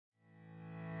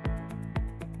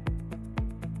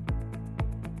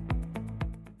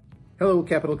Hello,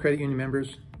 Capital Credit Union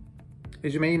members.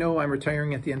 As you may know, I'm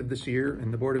retiring at the end of this year,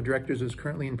 and the board of directors is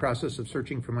currently in process of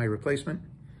searching for my replacement.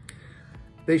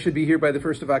 They should be here by the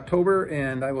 1st of October,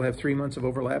 and I will have 3 months of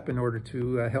overlap in order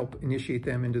to help initiate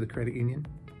them into the credit union.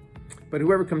 But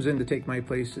whoever comes in to take my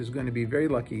place is going to be very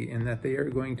lucky in that they are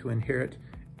going to inherit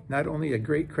not only a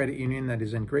great credit union that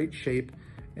is in great shape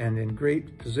and in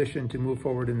great position to move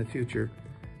forward in the future,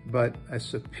 but a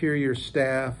superior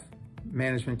staff,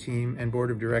 management team, and board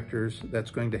of directors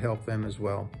that's going to help them as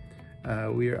well.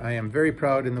 I am very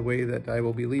proud in the way that I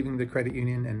will be leaving the credit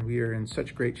union, and we are in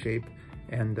such great shape,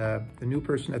 and the new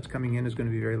person that's coming in is going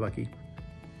to be very lucky.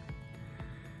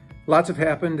 Lots have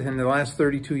happened in the last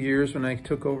 32 years when I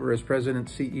took over as president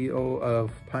CEO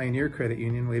of Pioneer Credit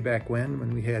Union way back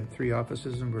when we had 3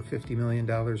 offices and were $50 million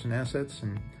in assets,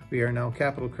 and we are now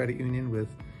Capital Credit Union with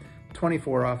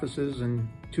 24 offices and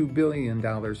 $2 billion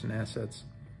in assets.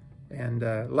 And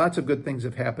lots of good things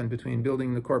have happened between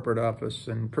building the corporate office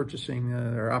and purchasing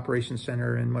our operations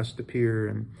center in West De Pere,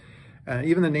 and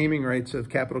even the naming rights of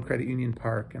Capital Credit Union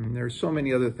Park. And there's so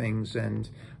many other things, and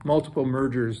multiple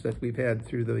mergers that we've had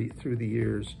through the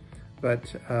years.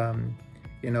 But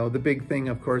you know, the big thing,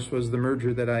 of course, was the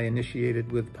merger that I initiated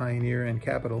with Pioneer and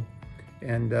Capital,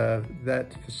 and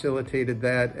that facilitated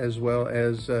that, as well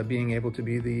as being able to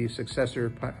be the successor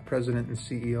president and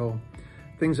CEO.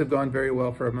 Things have gone very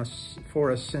well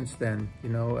for us since then. You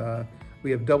know,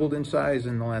 we have doubled in size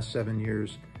in the last 7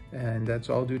 years, and that's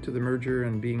all due to the merger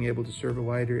and being able to serve a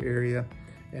wider area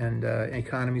and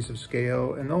economies of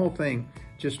scale. And the whole thing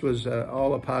just was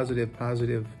all a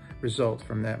positive result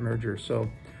from that merger. So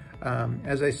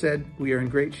as I said, we are in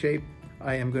great shape.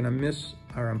 I am going to miss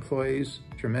our employees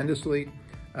tremendously,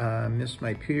 miss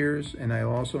my peers, and I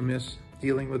also miss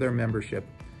dealing with our membership.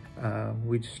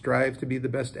 We strive to be the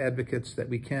best advocates that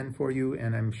we can for you,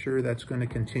 and I'm sure that's going to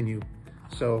continue.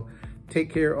 So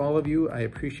take care, all of you. I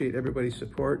appreciate everybody's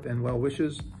support and well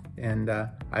wishes, and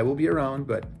I will be around,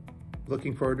 but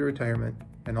looking forward to retirement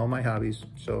and all my hobbies.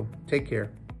 So take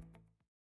care.